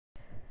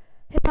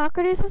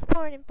Hippocrates was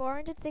born in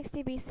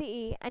 460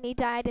 BCE and he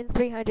died in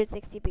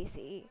 360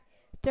 BCE.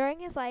 During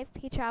his life,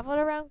 he traveled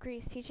around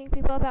Greece teaching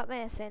people about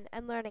medicine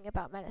and learning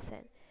about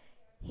medicine.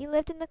 He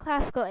lived in the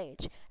classical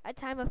age, a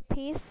time of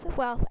peace,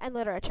 wealth, and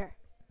literature.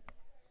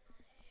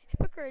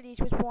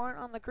 Hippocrates was born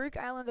on the Greek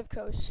island of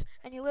Kos,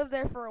 and he lived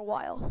there for a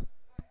while.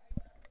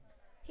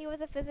 He was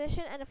a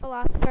physician and a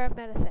philosopher of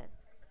medicine.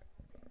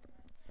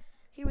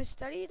 He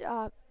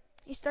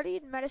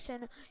studied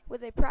medicine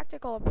with a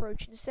practical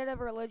approach instead of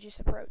a religious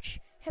approach.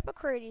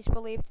 Hippocrates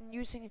believed in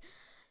using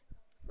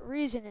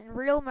reason and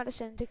real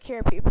medicine to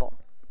cure people.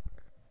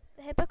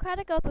 The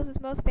Hippocratic Oath was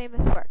his most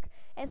famous work.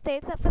 It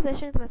states that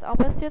physicians must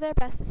always do their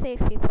best to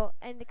save people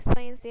and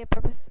explains the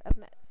purpose of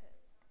medicine.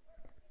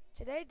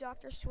 Today,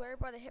 doctors swear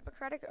by the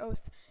Hippocratic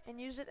Oath and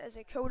use it as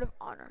a code of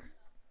honor.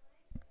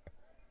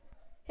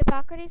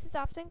 Hippocrates is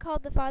often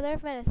called the father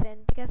of medicine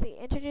because he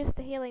introduced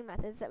the healing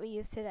methods that we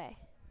use today.